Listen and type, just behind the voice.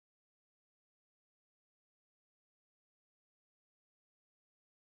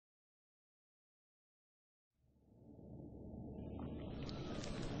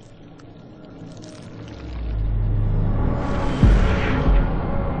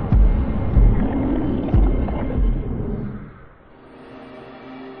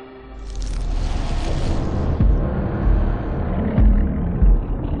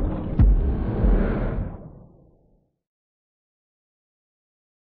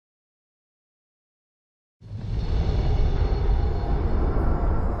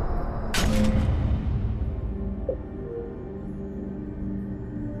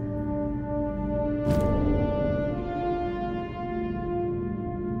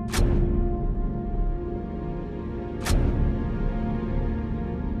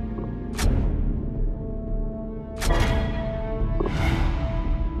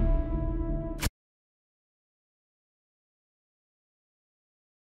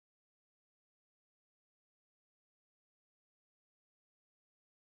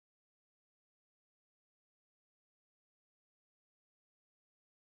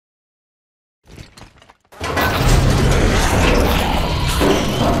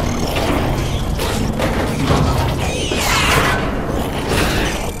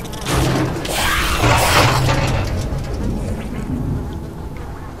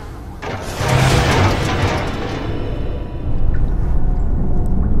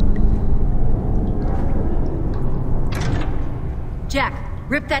Jack,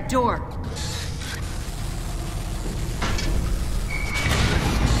 rip that door.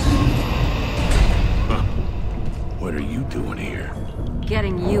 Huh. What are you doing here?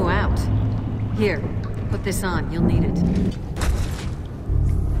 Getting you out. Here, put this on. You'll need it.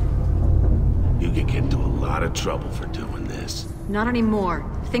 You could get into a lot of trouble for doing this. Not anymore.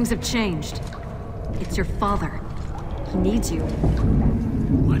 Things have changed. It's your father. He needs you.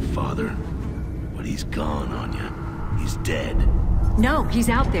 My father? But he's gone, Anya. He's dead. No, he's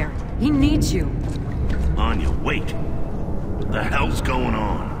out there. He needs you. Anya, wait! What the hell's going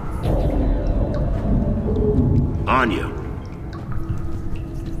on? Anya!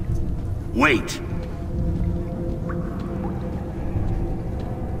 Wait!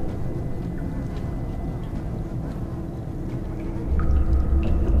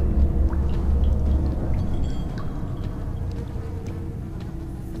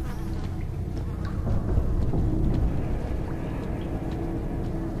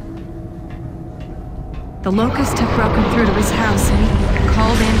 The Locust have broken through to his house and he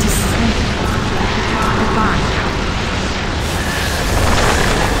called in to say goodbye.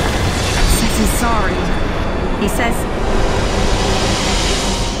 Says he's sorry. He says...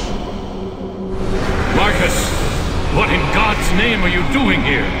 Marcus, what in God's name are you doing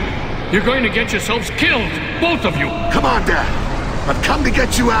here? You're going to get yourselves killed, both of you! Come on, Dad! I've come to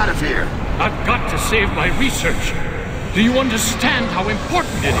get you out of here! I've got to save my research. Do you understand how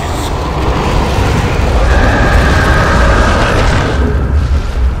important it is?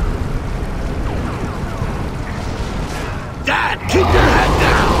 Dad, keep your head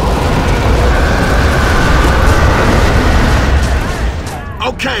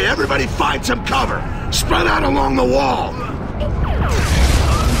down! Okay, everybody find some cover! Spread out along the wall!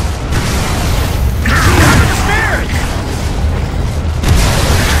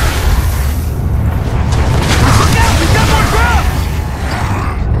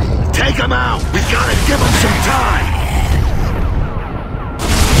 Take him out! We gotta give him some time!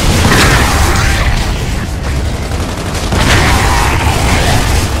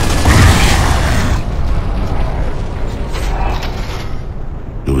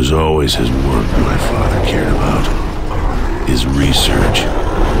 It was always his work my father cared about. His research.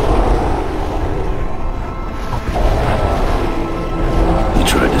 He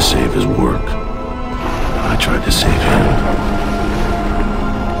tried to save his work. I tried to save him.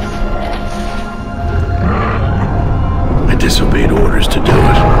 I disobeyed orders to do it,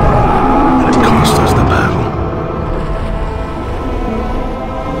 and it cost us the battle.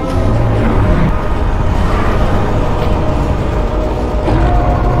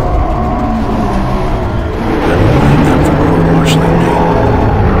 Never blame them for court-martialing me,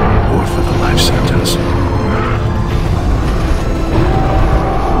 or for the life sentence.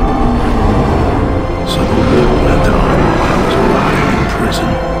 So the war went on while I was rotting in prison.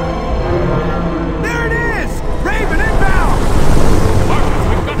 There it is! Raven inbound!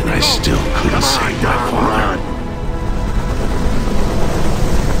 And I still couldn't save my father.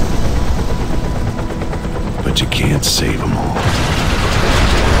 But you can't save them all.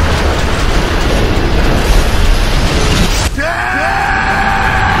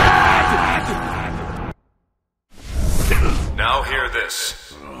 Now hear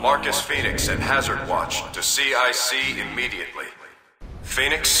this. Marcus Phoenix and Hazard Watch to CIC immediately.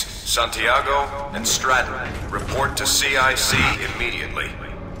 Phoenix, Santiago, and Stratton, report to CIC immediately.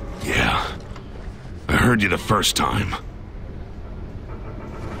 Yeah. I heard you the first time.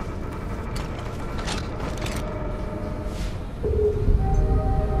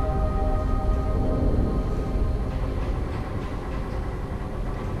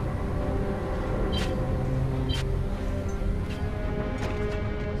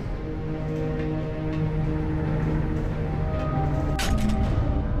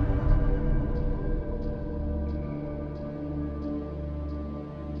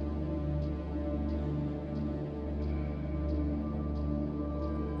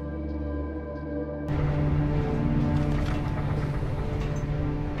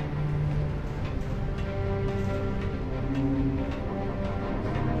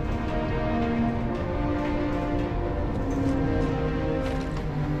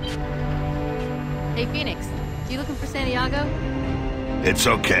 Hey, Phoenix. You looking for Santiago? It's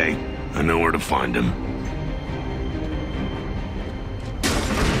okay. I know where to find him.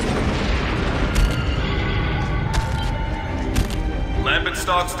 Lambent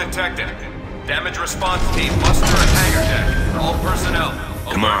stalks detected. Damage response team muster at hangar deck. All personnel.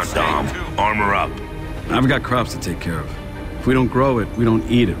 Come on, Dom. Armor up. I've got crops to take care of. If we don't grow it, we don't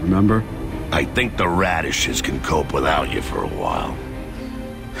eat it, remember? I think the radishes can cope without you for a while.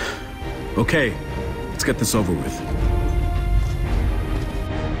 Okay, let's get this over with.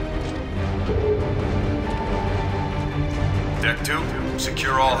 Deck 2,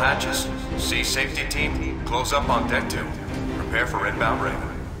 secure all hatches. Sea safety team, close up on Deck 2. Prepare for inbound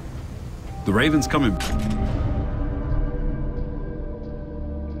Raven. The Raven's coming.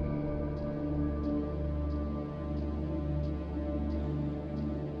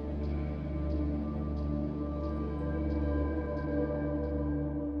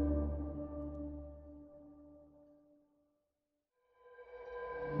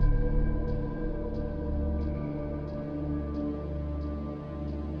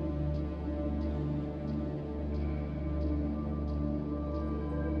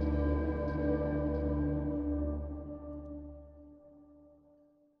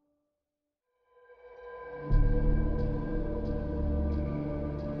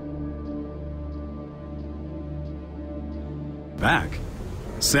 Back.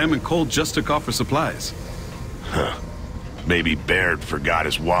 Sam and Cole just took off for supplies. Huh. Maybe Baird forgot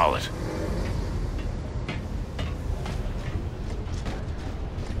his wallet.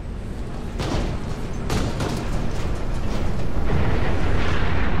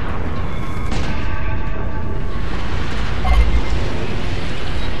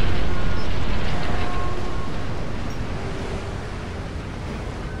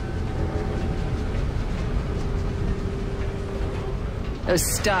 Those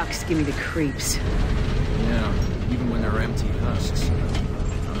stocks give me the creeps. Yeah, even when they're empty husks.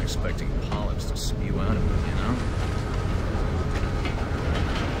 I'm expecting polyps to spew out of them, you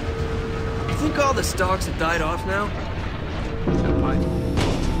know? You think all the stalks have died off now?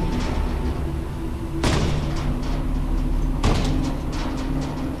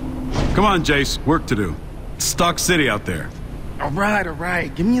 Come on, Jace. Work to do. It's Stock City out there. All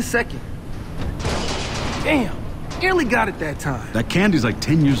right. Give me a second. Damn. Nearly got it that time. That candy's like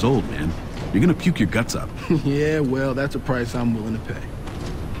 10 years old, man. You're gonna puke your guts up. Yeah, well, that's a price I'm willing to pay.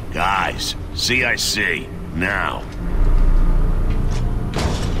 Guys, CIC, now.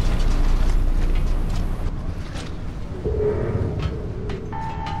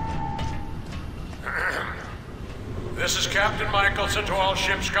 This is Captain Michelson to all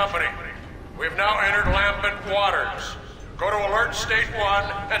ship's company. We've now entered Lambent waters. Go to Alert State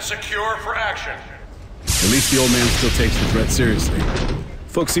 1 and secure for action. At least the old man still takes the threat seriously.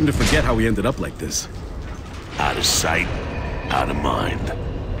 Folks seem to forget how we ended up like this. Out of sight, out of mind.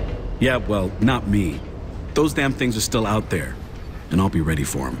 Yeah, well, not me. Those damn things are still out there, and I'll be ready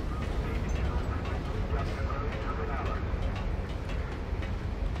for them.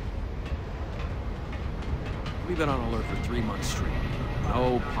 We've been on alert for 3 months straight.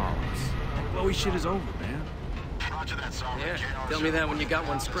 No polyps. That glowy shit is over, man. Roger that, Sergeant. Yeah, tell me that when you got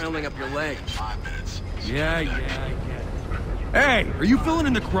one scrambling up your leg. 5 minutes. Yeah, I get it. Hey, are you filling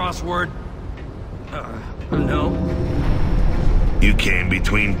in the crossword? No. You came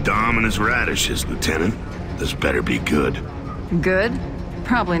between Dom and his radishes, Lieutenant. This better be good. Good?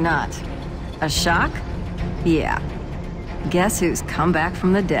 Probably not. A shock? Yeah. Guess who's come back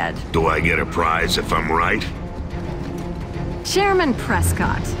from the dead? Do I get a prize if I'm right? Chairman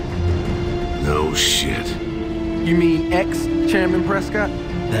Prescott. No shit. You mean ex-Chairman Prescott?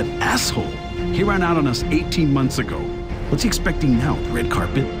 That asshole. He ran out on us 18 months ago. What's he expecting now, the red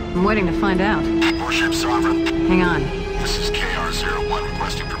carpet? I'm waiting to find out. Warship Sovereign. Hang on. This is KR-01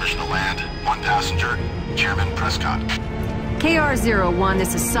 requesting permission to land. 1 passenger, Chairman Prescott. KR-01,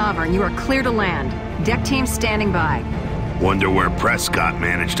 this is Sovereign. You are clear to land. Deck team standing by. Wonder where Prescott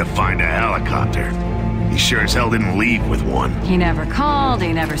managed to find a helicopter. He sure as hell didn't leave with one. He never called,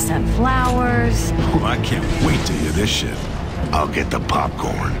 he never sent flowers. Oh, I can't wait to hear this shit. I'll get the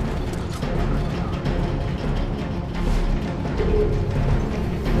popcorn.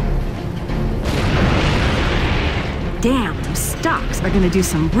 Damn, those stocks are gonna do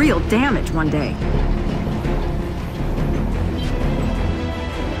some real damage one day.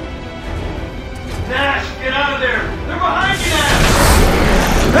 Nash, get out of there! They're behind you now!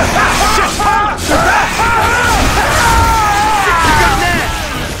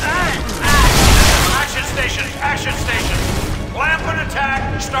 Action station! Lampin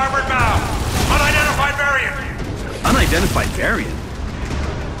attack, starboard bow. Unidentified variant. Unidentified variant?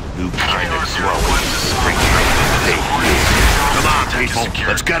 New kind of slow. Come on, people.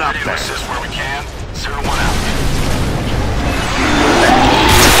 Let's get up there. Assist where we can. 01 out.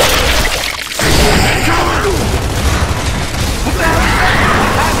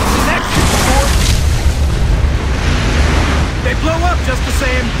 They blow up just the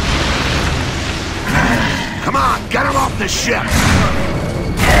same. Come on, get him off the ship!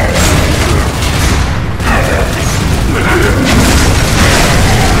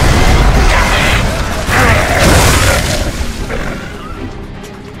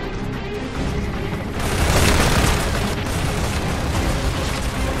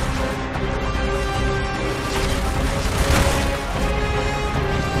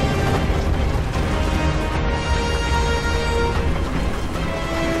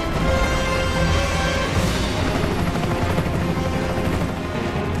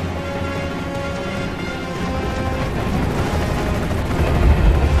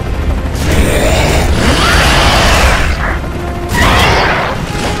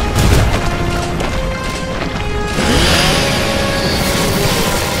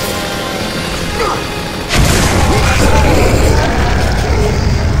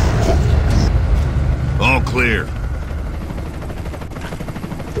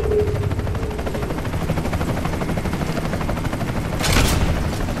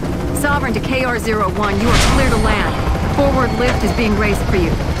 SR-01, you are clear to land. The forward lift is being raised for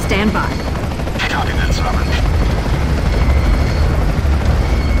you. Stand by. Copy that, Simon.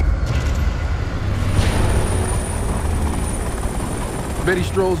 Betty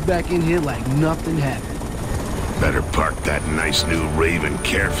strolls back in here like nothing happened. Better park that nice new Raven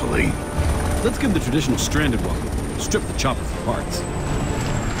carefully. Let's give the traditional stranded welcome. Strip the chopper for parts.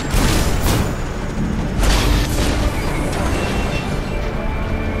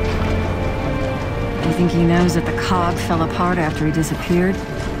 Do you think he knows that the cog fell apart after he disappeared?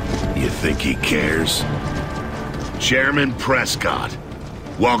 You think he cares? Chairman Prescott,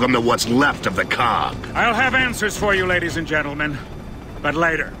 welcome to what's left of the cog. I'll have answers for you, ladies and gentlemen. But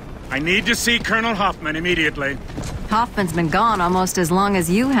later. I need to see Colonel Hoffman immediately. Hoffman's been gone almost as long as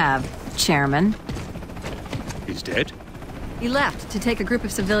you have, Chairman. He's dead? He left to take a group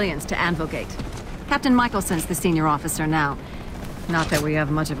of civilians to Anvilgate. Captain Michaelson's the senior officer now. Not that we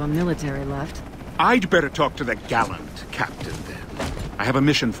have much of a military left. I'd better talk to the gallant captain then. I have a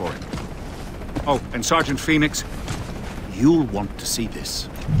mission for him. Oh, and Sergeant Phoenix, you'll want to see this.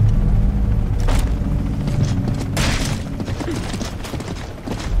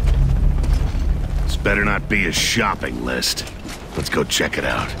 This better not be a shopping list. Let's go check it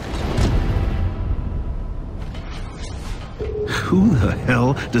out. Who the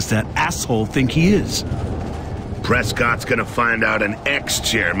hell does that asshole think he is? Prescott's gonna find out an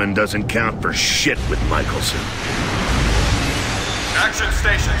ex-chairman doesn't count for shit with Michelson. Action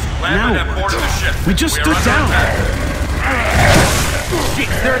stations, landed and boarded the ship. We just stood down. Shit,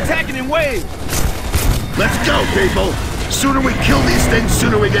 they're attacking in waves. Let's go, people! Sooner we kill these things,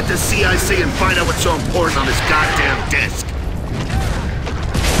 sooner we get to CIC and find out what's so important on this goddamn disc.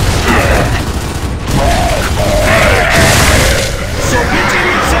 So you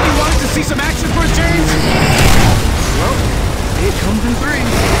said he wanted to see some action first, James? Well, it comes in three.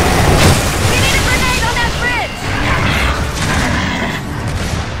 We need a grenade on that bridge!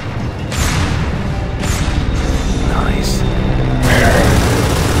 Nice.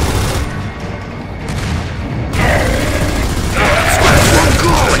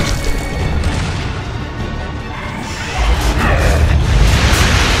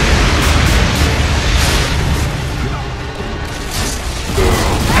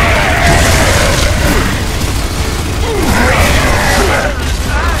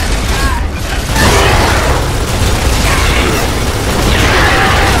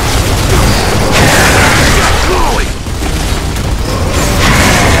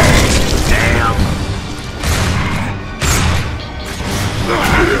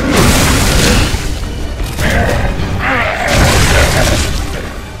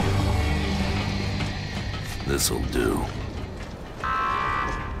 This'll do.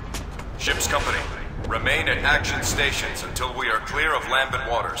 Ship's company, remain at action stations until we are clear of Lambent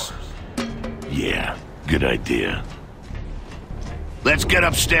waters. Yeah, good idea. Let's get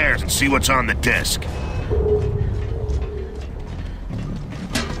upstairs and see what's on the disc.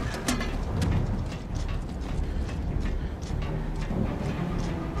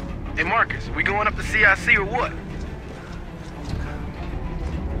 Hey, Marcus, we going up to CIC or what?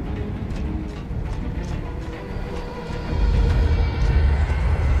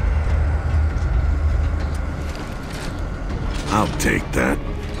 I'll take that.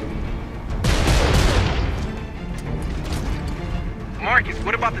 Marcus,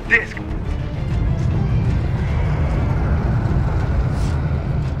 what about the disc?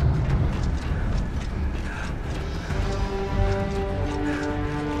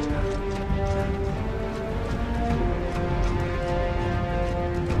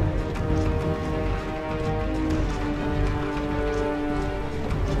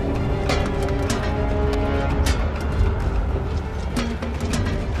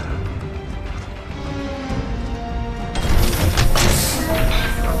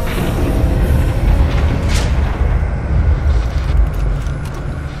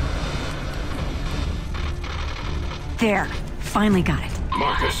 There. Finally got it.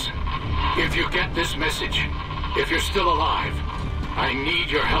 Marcus, if you get this message, if you're still alive, I need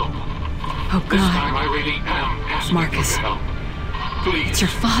your help. Oh, This time God. I really am asking Marcus. for your help. Please. It's your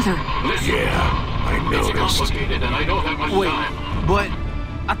father. Listen. Yeah, I It's noticed. complicated and I don't have much Wait, time. but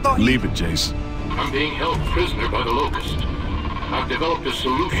I thought Leave it, Jace. I'm being held prisoner by the Locust. I've developed a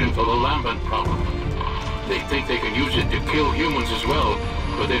solution for the Lambent problem. They think they can use it to kill humans as well,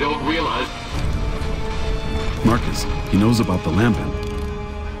 but they don't realize... Marcus, he knows about the Lambent.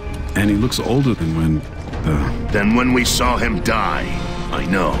 And he looks older than Than when we saw him die. I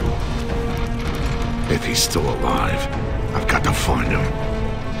know. If he's still alive, I've got to find him.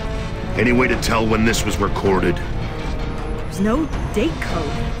 Any way to tell when this was recorded? There's no date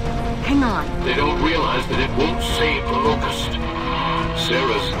code. Hang on. They don't realize that it won't save the Locust.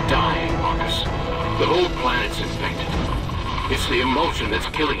 Sarah's dying, Marcus. The whole planet's infected. It's the emotion that's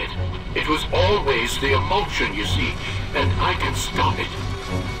killing it. It was always the emotion, you see, and I can stop it.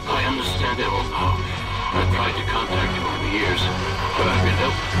 I understand it all now. I've tried to contact you over the years, but I've been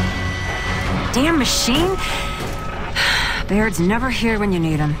helpless. Damn machine! Baird's never here when you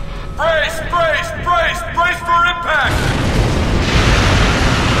need him. Brace! Brace! Brace! Brace for impact!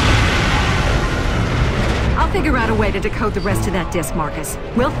 I'll figure out a way to decode the rest of that disc, Marcus.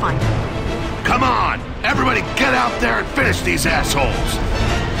 We'll find it. Come on! Everybody get out there and finish these assholes!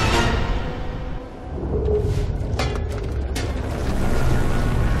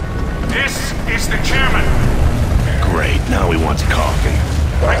 This is the chairman. Great, now he wants coffee.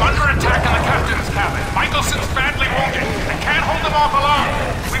 I'm under attack in the captain's cabin. Michelson's badly wounded. I can't hold them off alone.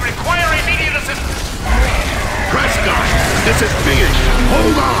 We require immediate assistance. Prescott, this is Phoenix.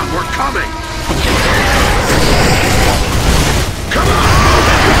 Hold on, we're coming. Come on!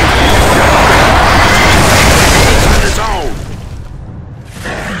 He's on his own.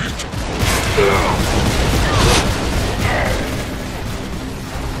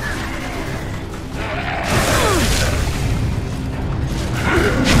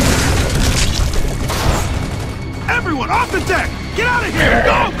 Everyone, off the deck! Get out of here!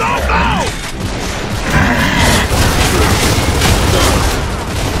 Go, go, go!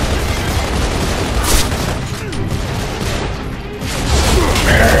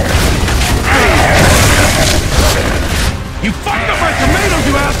 You fucked up my tomatoes,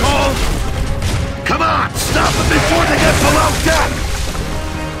 you asshole! Come on, stop them before they get below deck!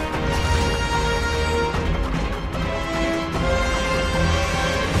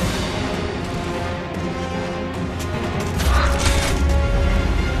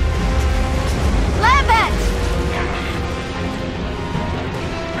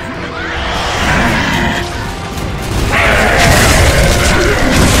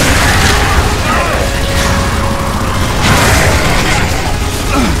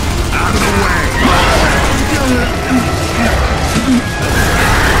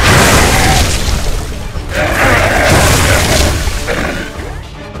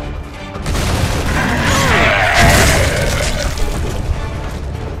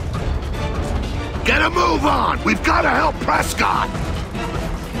 Get a move on! We've got to help Prescott!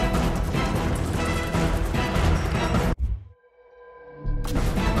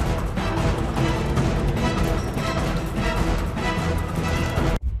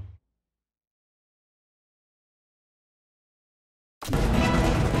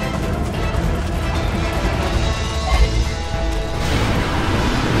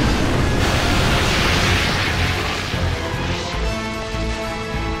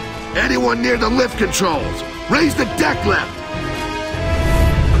 Anyone near the lift controls, raise the deck lift!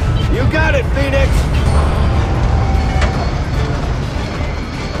 You got it, Phoenix!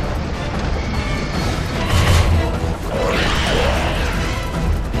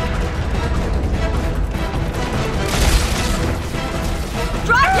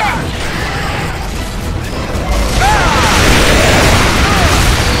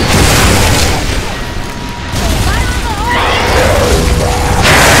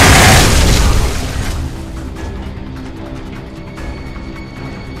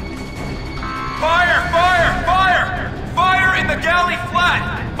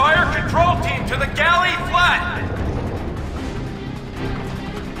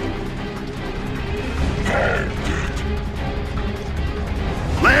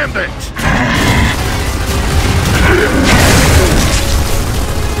 Lambent!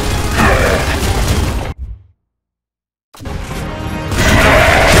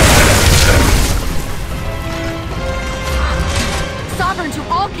 Sovereign to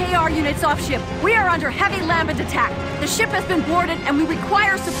all KR units off ship. We are under heavy Lambent attack. The ship has been boarded and we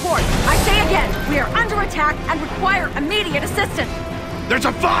require support. I say again, we are under attack and require immediate assistance. There's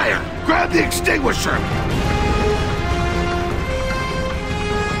a fire! Grab the extinguisher!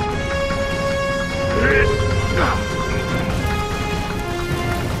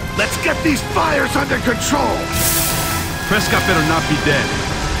 Let's get these fires under control! Prescott better not be dead.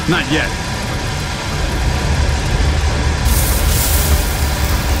 Not yet.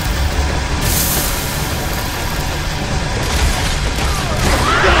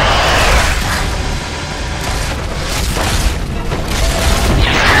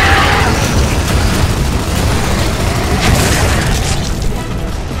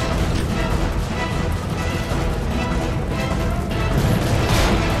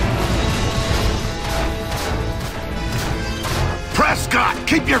 Prescott,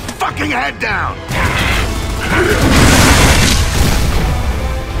 keep your fucking head down!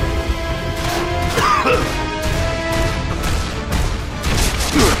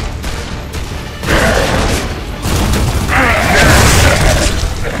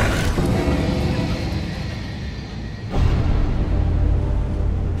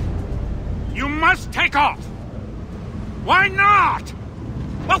 You must take off! Why not?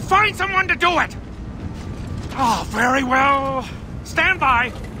 Well, find someone to do it! Oh, very well. Stand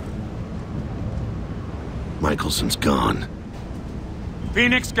by. Michaelson's gone.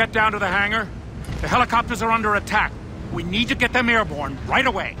 Phoenix, get down to the hangar. The helicopters are under attack. We need to get them airborne right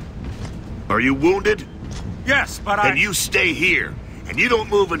away. Are you wounded? Yes, but Then you stay here, and you don't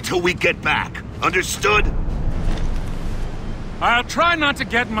move until we get back. Understood? I'll try not to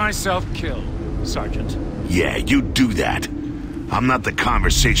get myself killed, Sergeant. Yeah, you do that. I'm not the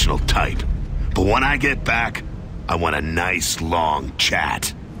conversational type. But when I get back, I want a nice, long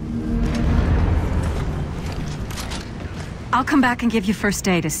chat. I'll come back and give you first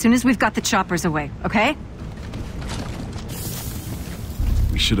aid as soon as we've got the choppers away, okay?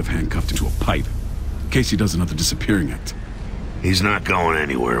 We should have handcuffed him to a pipe, in case he does another disappearing act. He's not going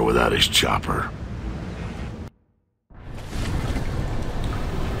anywhere without his chopper.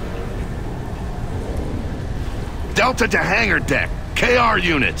 Delta to hangar deck. KR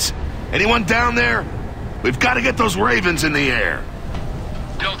units. Anyone down there? We've got to get those Ravens in the air.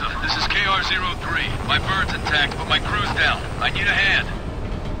 Delta, this is KR-03. My bird's intact, but my crew's down. I need a hand.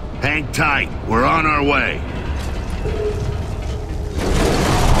 Hang tight. We're on our way.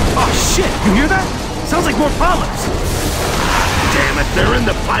 Oh shit, you hear that? Sounds like more polyps. Damn it, they're in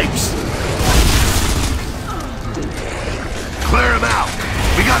the pipes. Clear them out.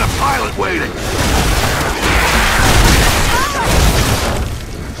 We got a pilot waiting.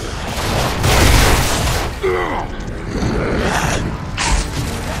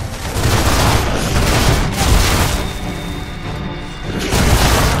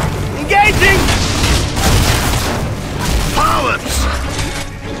 Engaging! Polyps!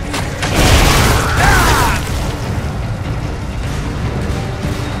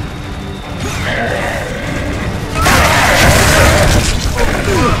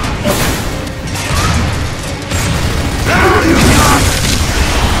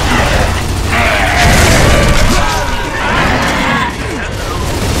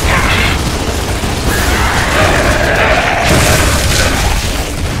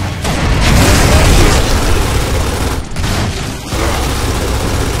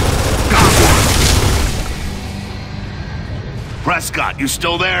 Prescott, you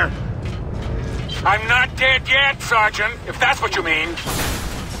still there? I'm not dead yet, Sergeant, if that's what you mean.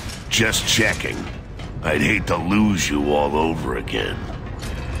 Just checking. I'd hate to lose you all over again.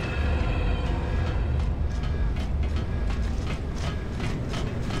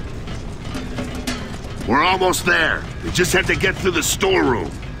 We're almost there. We just have to get through the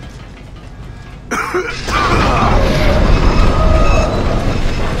storeroom.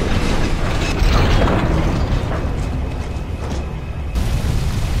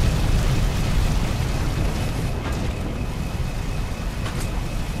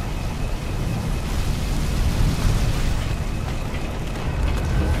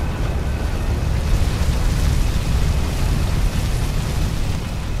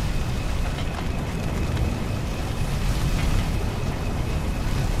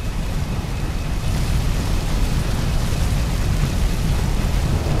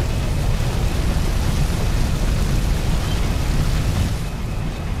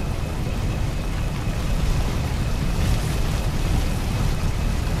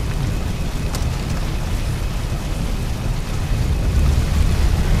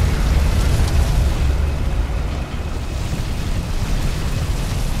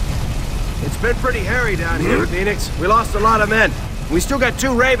 It's been pretty hairy down here, Phoenix. We lost a lot of men. We still got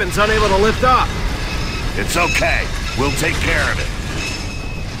 2 Ravens unable to lift off. It's okay. We'll take care of it.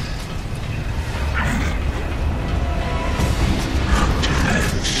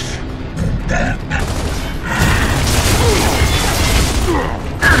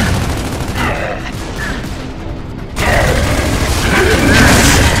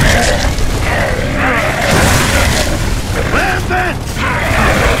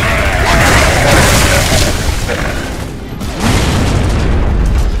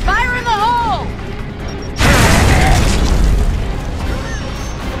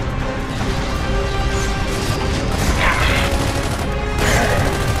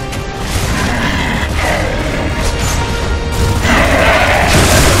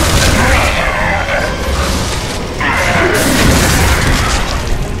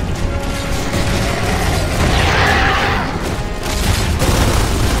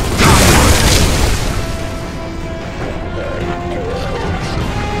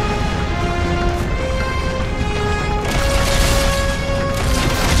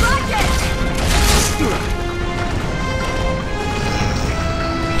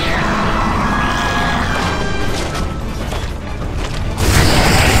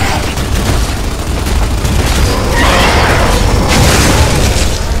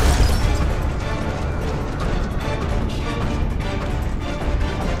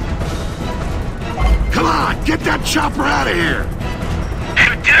 chopper out of here!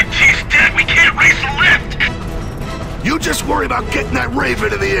 She's dead! We can't raise the lift! You just worry about getting that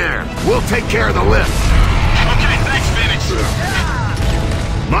Raven in the air. We'll take care of the lift. Okay, thanks, Phoenix.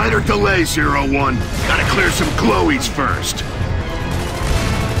 Minor delay, 01. Gotta clear some glowies first.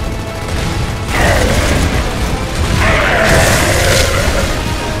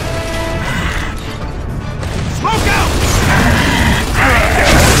 Smoke out!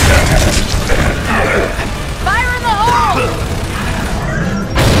 Fire in the hole!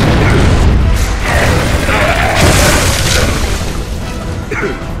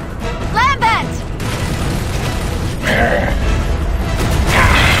 Lambent!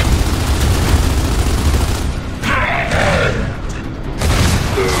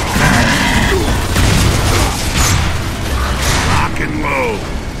 Lock and load.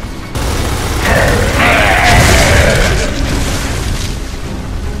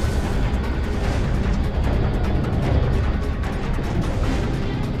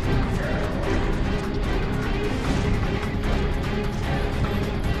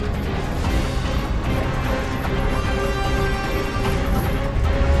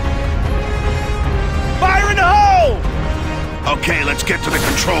 Fire in the hole! Okay, let's get to the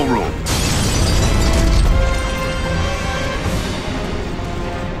control room.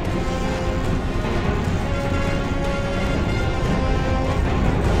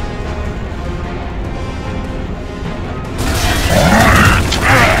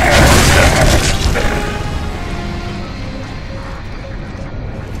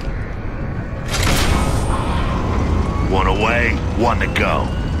 One away, one to go.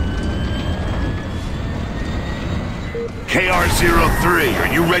 KR-03,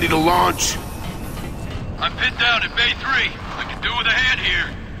 are you ready to launch? I'm pinned down at Bay 3. I can do with a hand here.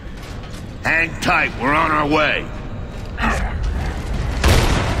 Hang tight, we're on our way.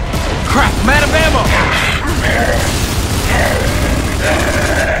 Crap, I'm out of ammo!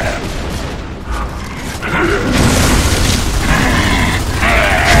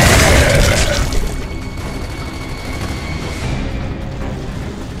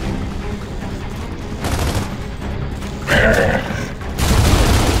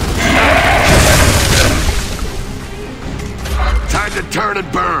 Time to turn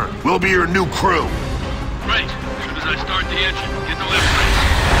and burn. We'll be your new crew. Great. As soon as I start the engine, get the left brake.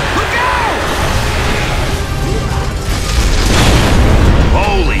 Look out!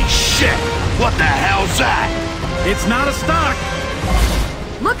 Holy shit! What the hell's that? It's not a stock!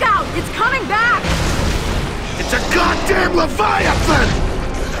 Look out! It's coming back! It's a goddamn Leviathan!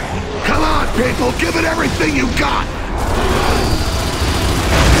 Come on, people, give it everything you got!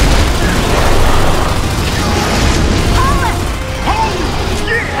 Holy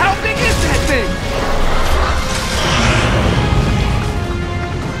shit! How big is that thing?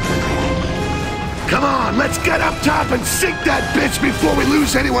 Come on, let's get up top and sink that bitch before we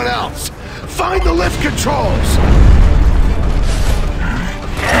lose anyone else! Find the lift controls!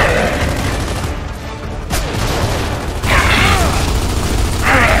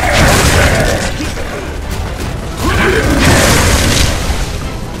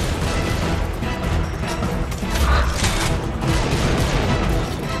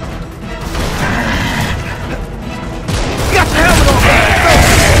 Got the helmet on!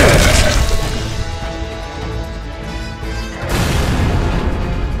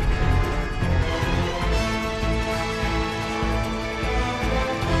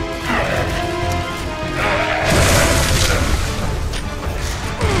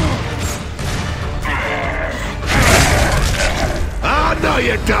 Oh, no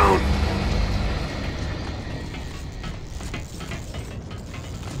you don't!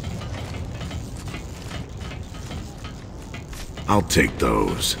 I'll take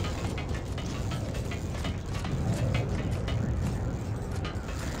those.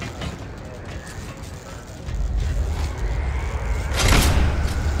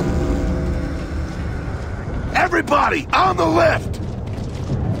 Everybody, on the lift!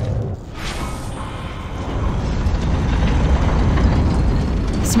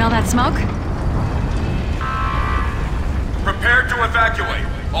 Smell that smoke? Prepare to evacuate.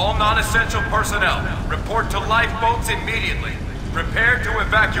 All non-essential personnel, report to lifeboats immediately. Prepare to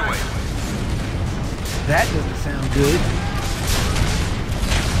evacuate. That doesn't sound good.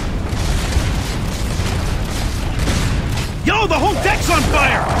 Yo, the whole deck's on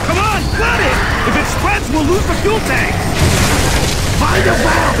fire! Come on, cut it! If it spreads, we'll lose the fuel tanks! Find a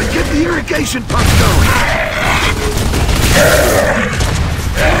valve and get the irrigation pump going!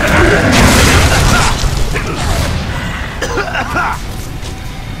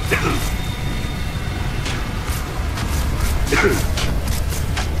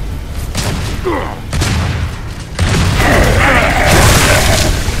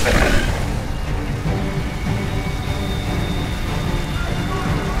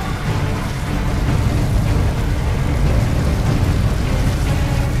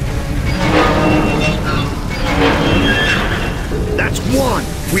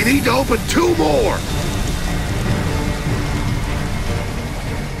 Need to open 2 more!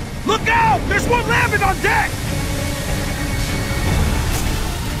 Look out! There's one Lambent on deck!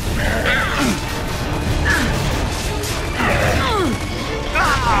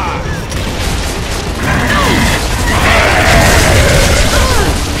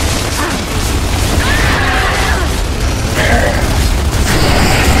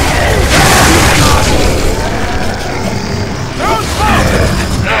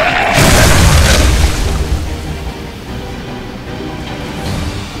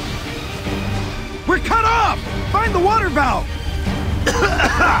 We're cut off! Find the water valve!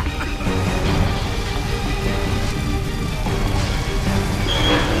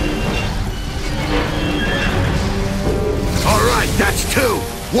 All right, that's 2.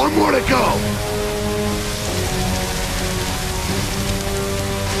 1 more to go.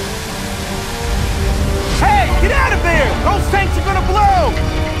 Hey, get out of there! Those tanks are gonna blow!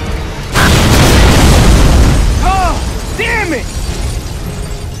 Oh, damn it!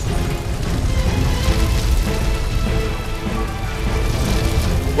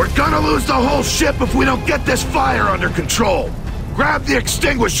 We're gonna lose the whole ship if we don't get this fire under control. Grab the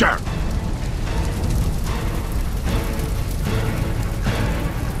extinguisher.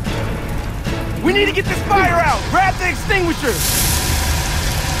 We need to get this fire out! Grab the extinguisher!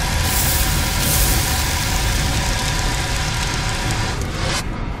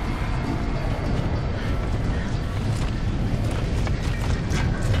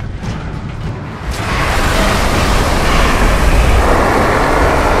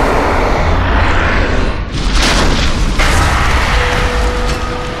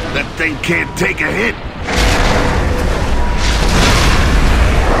 That thing can't take a hit.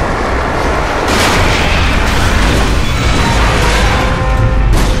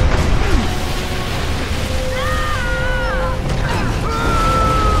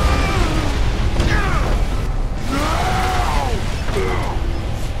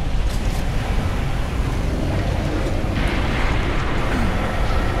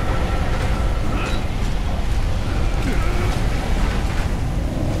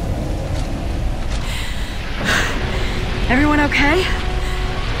 Everyone okay?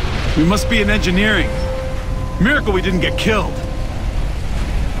 We must be in engineering. Miracle we didn't get killed.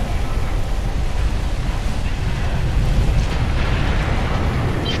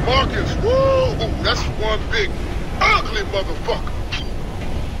 Marcus, woo! That's one big, ugly motherfucker.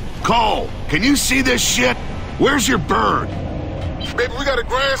 Cole, can you see this shit? Where's your bird? Baby, we got a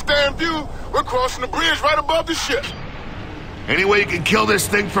grandstand view. We're crossing the bridge right above the ship. Any way you can kill this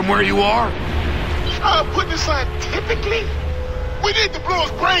thing from where you are? Putting it scientifically, we need to blow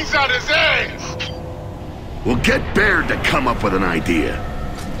his brains out his ass. We'll get Baird to come up with an idea.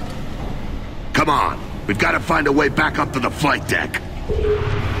 Come on, we've got to find a way back up to the flight deck.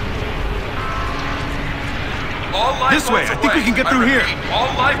 This way, I think we can get through here. All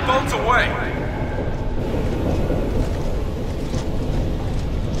lifeboats away.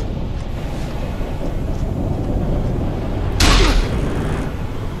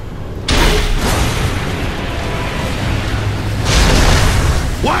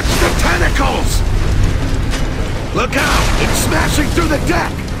 Watch the tentacles! Look out! It's smashing through the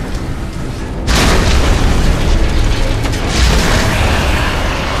deck!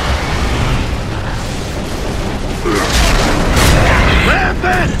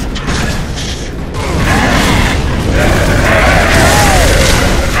 Lambent!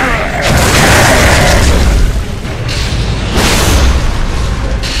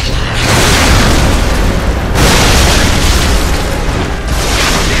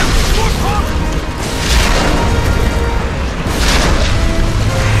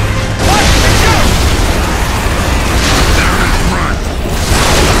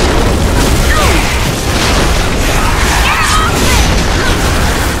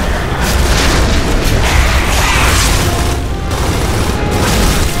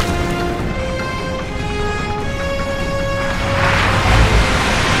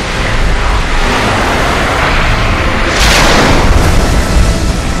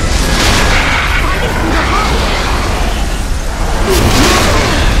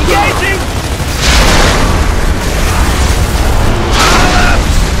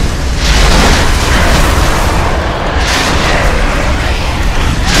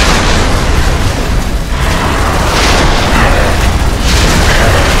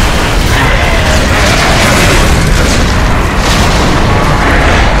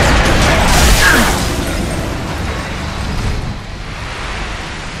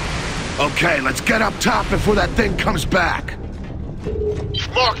 Okay, let's get up top before that thing comes back.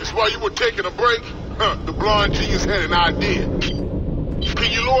 Marcus, while you were taking a break, the blonde genius had an idea.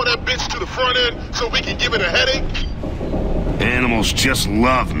 Can you lower that bitch to the front end so we can give it a headache? Animals just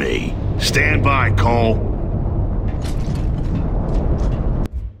love me. Stand by, Cole.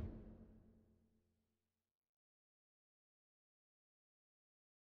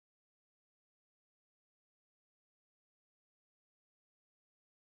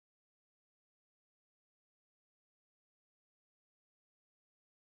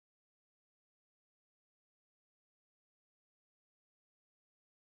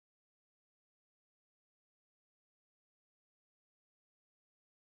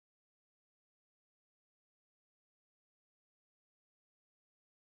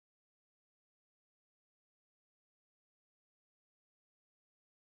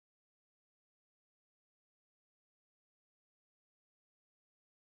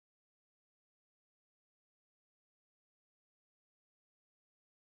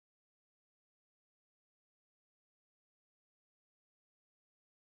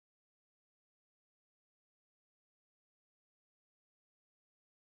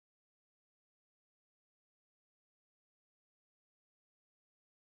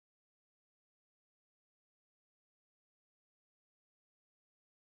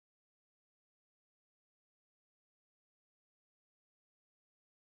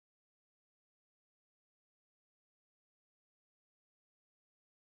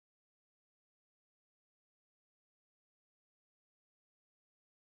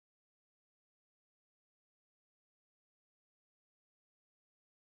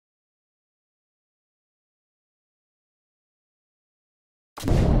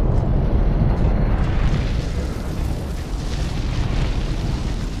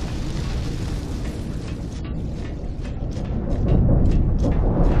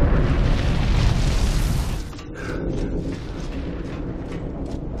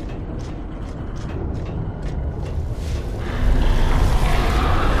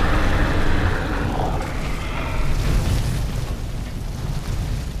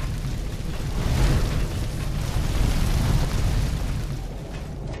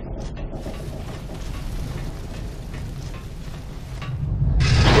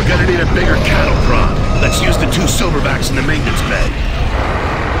 A bigger cattle prod. Let's use the 2 silverbacks in the maintenance bay.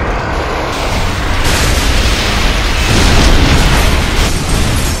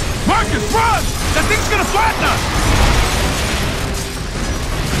 Marcus, run! That thing's gonna flatten us!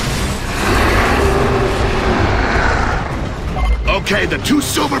 Okay, the 2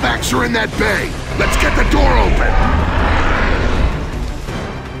 silverbacks are in that bay. Let's get the door open.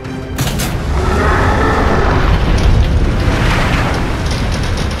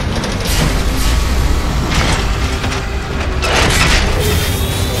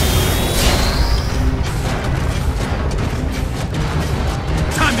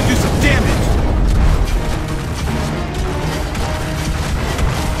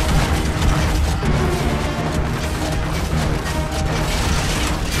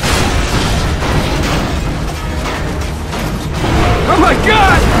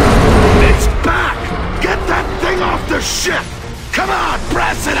 Ship! Come on,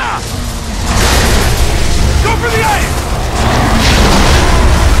 press it up! Go for the ice!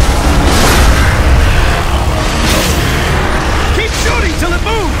 Keep shooting till it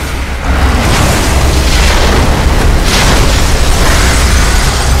moves!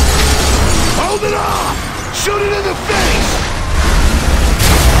 Hold it off! Shoot it in the face!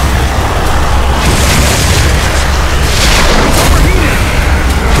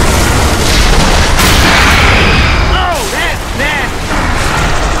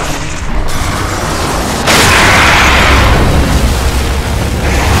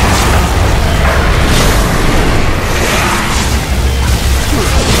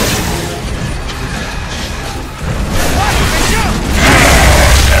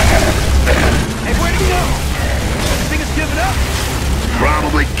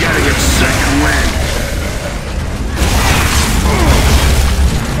 Probably getting its second wind.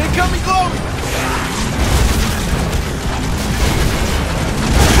 Incoming glowing!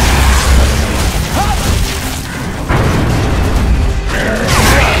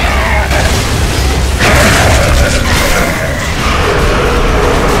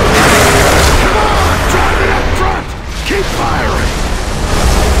 Come on, drive it up front! Keep firing!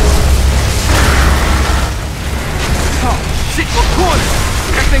 Oh, shit, we're cornered!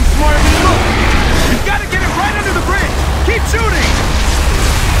 That thing's smarter than it looks! You've got to get it right under the bridge! Keep shooting!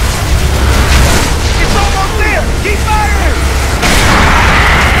 It's almost there! Keep firing!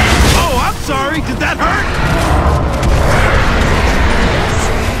 Oh, I'm sorry! Did that hurt?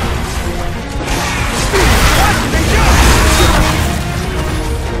 What? They jump!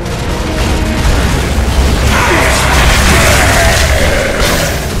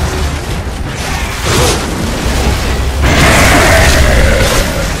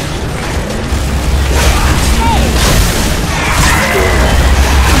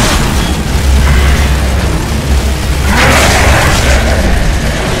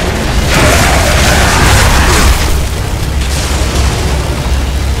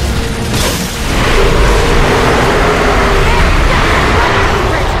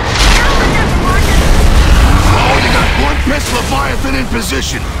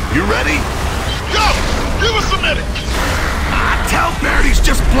 position. You ready? Go! Give us a minute! Tell Verdi's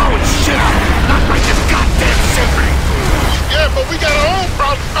just blowing shit up, not like this goddamn symphony. Yeah, but we got our own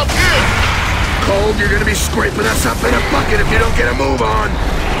problems up here. Cold, you're gonna be scraping us up in a bucket if you don't get a move on.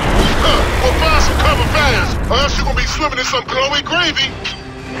 We'll find some cover fast, or else you're gonna be swimming in some glowy gravy.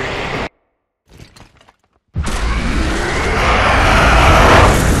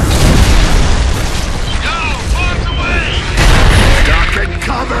 Yo, far's away! Duck and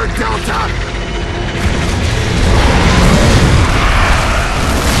cover, Delta!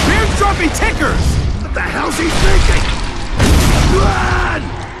 Dropping tickers! What the hell's he thinking? Run!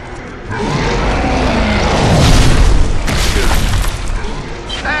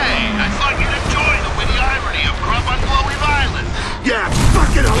 Hey, I thought you'd enjoy the witty irony of Grub on Glowy Island. Yeah,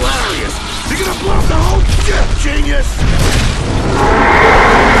 fucking hilarious! You're gonna blow up the whole ship, genius!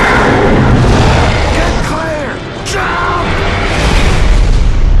 Get clear! Jump!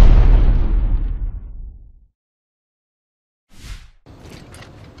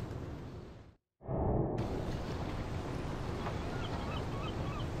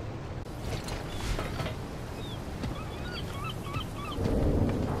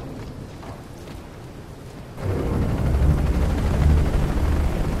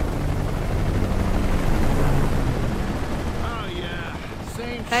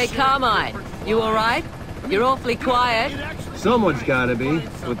 Hey, Carmine, you alright? You're awfully quiet. Someone's gotta be,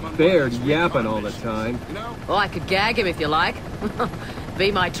 with Baird yapping all the time. Oh, I could gag him if you like. Be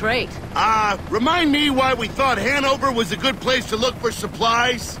my treat. Remind me why we thought Hanover was a good place to look for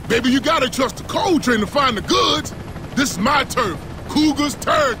supplies? Baby, you gotta trust the coal train to find the goods. This is my turf, Cougar's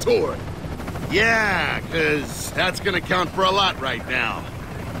territory. Yeah, 'cause that's gonna count for a lot right now.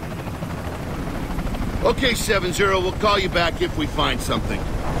 Okay, 7-0, we'll call you back if we find something.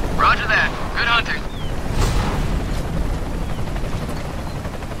 Roger that. Good hunting.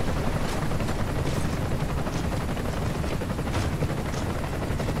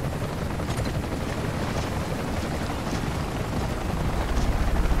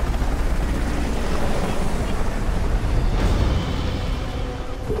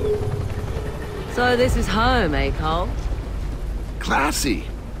 So this is home, eh, Cole? Classy.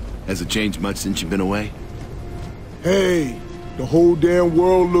 Has it changed much since you've been away? Hey, the whole damn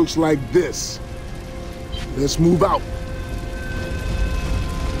world looks like this. Let's move out.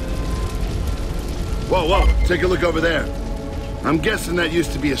 Whoa, whoa, take a look over there. I'm guessing that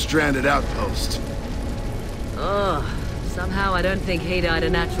used to be a stranded outpost. Ugh, somehow I don't think he died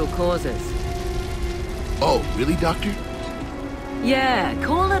of natural causes. Oh, really, Doctor? Yeah,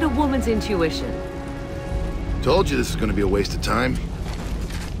 call it a woman's intuition. Told you this is gonna be a waste of time.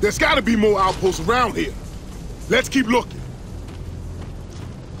 There's gotta be more outposts around here. Let's keep looking.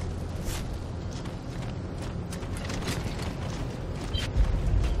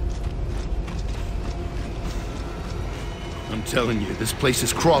 I'm telling you, this place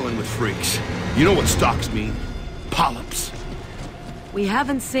is crawling with freaks. You know what stalks mean? Polyps. We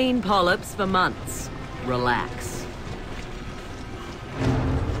haven't seen polyps for months. Relax.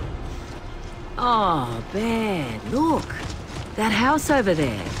 Oh, Ben, look. That house over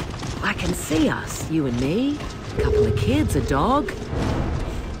there. I can see us, you and me. A couple of kids, a dog.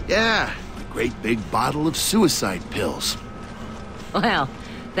 Yeah, a great big bottle of suicide pills. Well,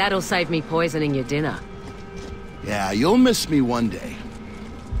 that'll save me poisoning your dinner. Yeah, you'll miss me one day.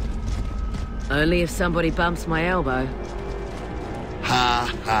 Only if somebody bumps my elbow. Ha,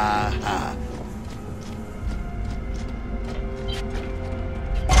 ha, ha.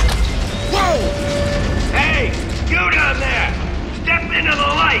 Whoa! Hey, you down there! Step into the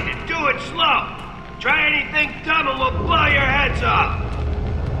light and do it slow. Try anything dumb and we'll blow your heads off.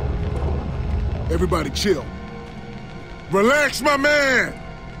 Everybody chill. Relax, my man.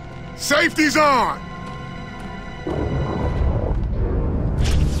 Safety's on.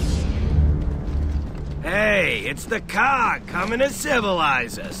 Hey, it's the cog coming to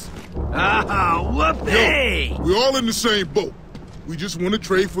civilize us. Ah, whoopee! Yo, we're all in the same boat. We just want to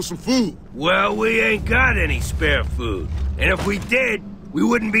trade for some food. Well, we ain't got any spare food. And if we did, we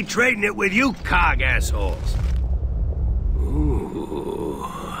wouldn't be trading it with you cog assholes. Ooh.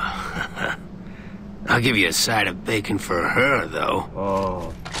 I'll give you a side of bacon for her, though.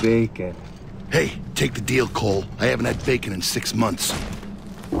 Oh, bacon. Hey, take the deal, Cole. I haven't had bacon in 6 months.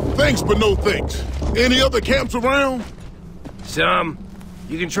 Thanks, but no thanks. Any other camps around? Some.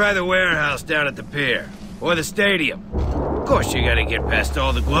 You can try the warehouse down at the pier. Or the stadium. Of course you gotta get past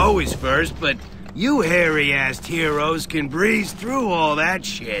all the glowies first, but you hairy-assed heroes can breeze through all that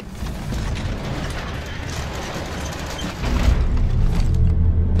shit.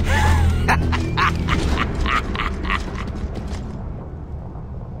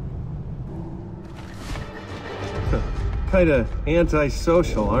 Kinda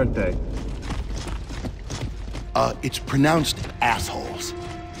antisocial, aren't they? It's pronounced assholes.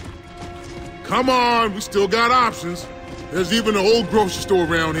 Come on, we still got options. There's even an old grocery store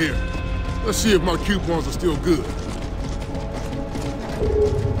around here. Let's see if my coupons are still good.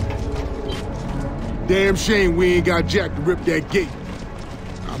 Damn shame we ain't got Jack to rip that gate.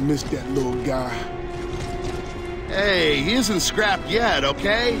 I miss that little guy. Hey, he isn't scrapped yet,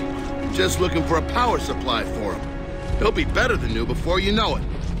 okay? Just looking for a power supply for him. He'll be better than new before you know it.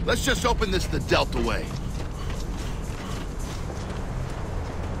 Let's just open this the Delta way.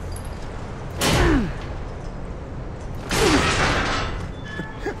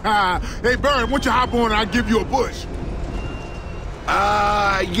 Hey, Burn, why don't you hop on and I'll give you a push?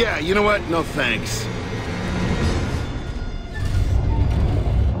 Yeah, you know what? No thanks.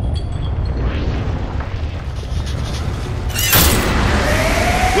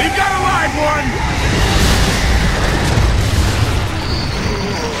 We've got a live one!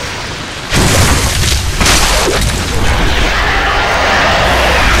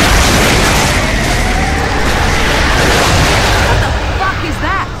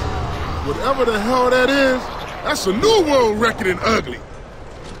 Whatever the hell that is, that's a new world record in ugly.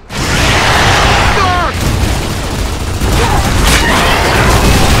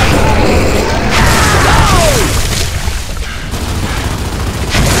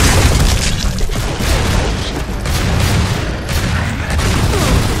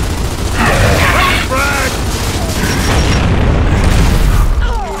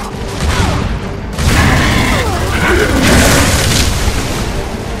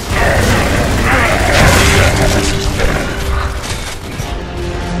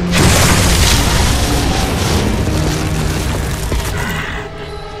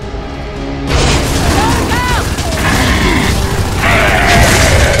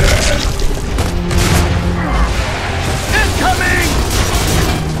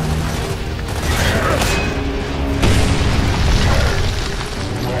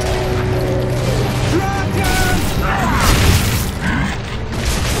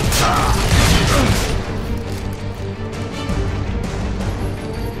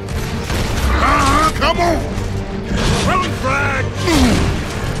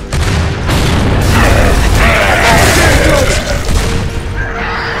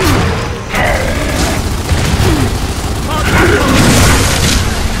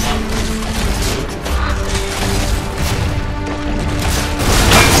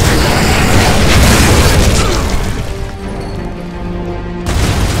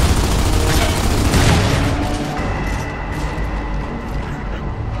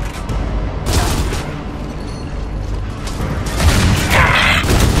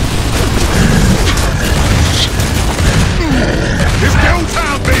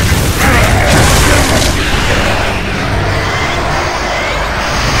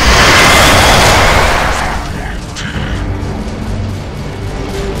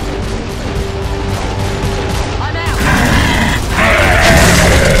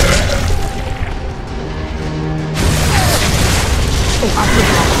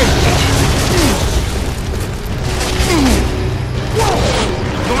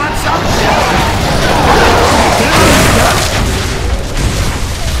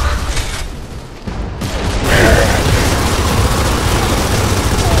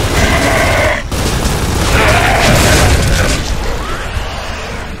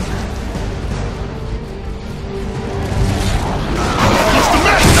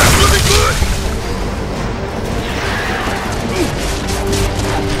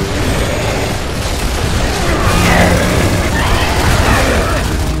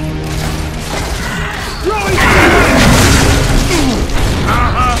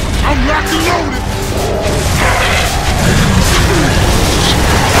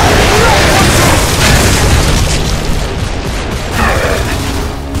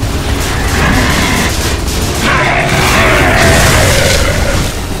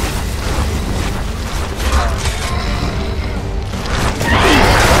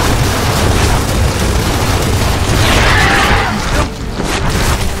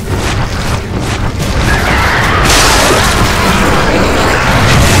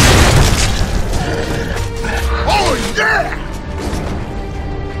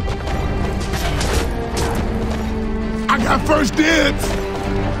 First dibs!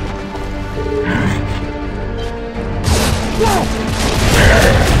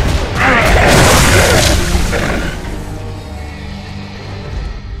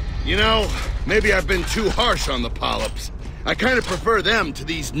 You know, maybe I've been too harsh on the polyps. I kind of prefer them to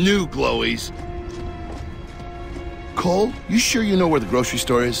these new glowies. Cole, you sure you know where the grocery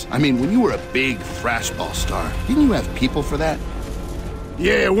store is? I mean, when you were a big thrashball star, didn't you have people for that?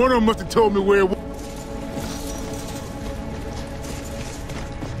 Yeah, one of them must have told me where it was.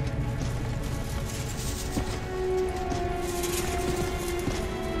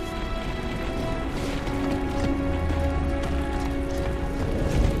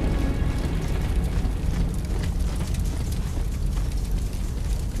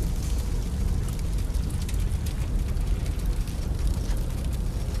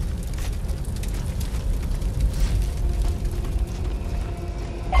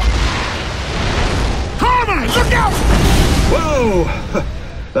 Look out! Whoa!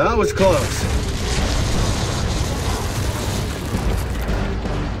 That was close.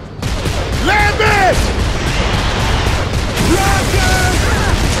 Lambert!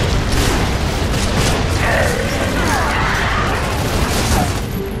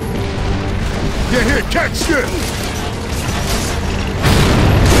 Yeah, here, catch this!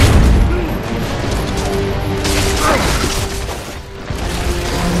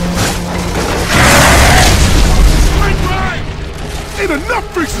 Ain't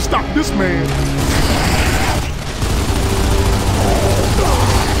enough freaks to stop this man.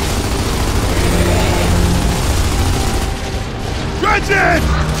 Dredge it!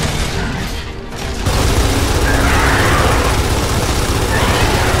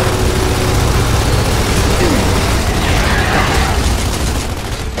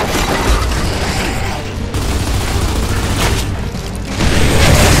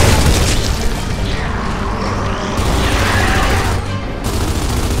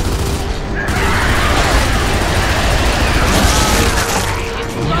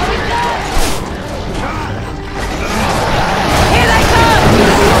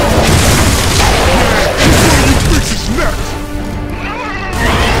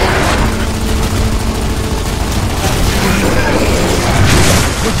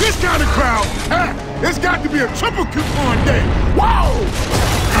 This kind of crowd, it's got to be a triple coupon day. Whoa!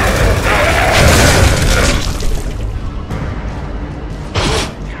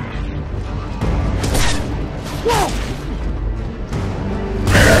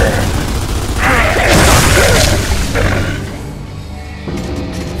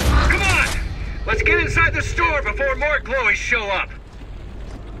 Come on! Let's get inside the store before more glowies show up.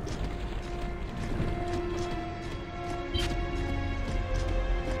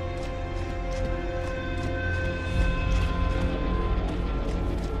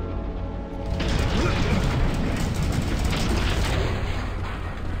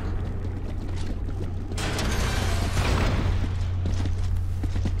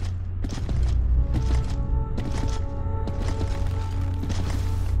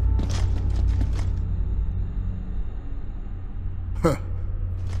 Huh.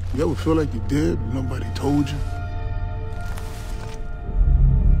 You ever feel like you did, but nobody told you?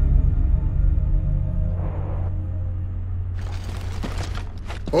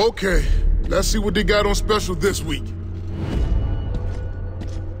 Okay, let's see what they got on special this week.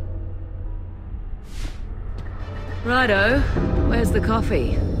 Righto. Where's the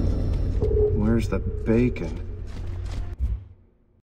coffee? Where's the bacon?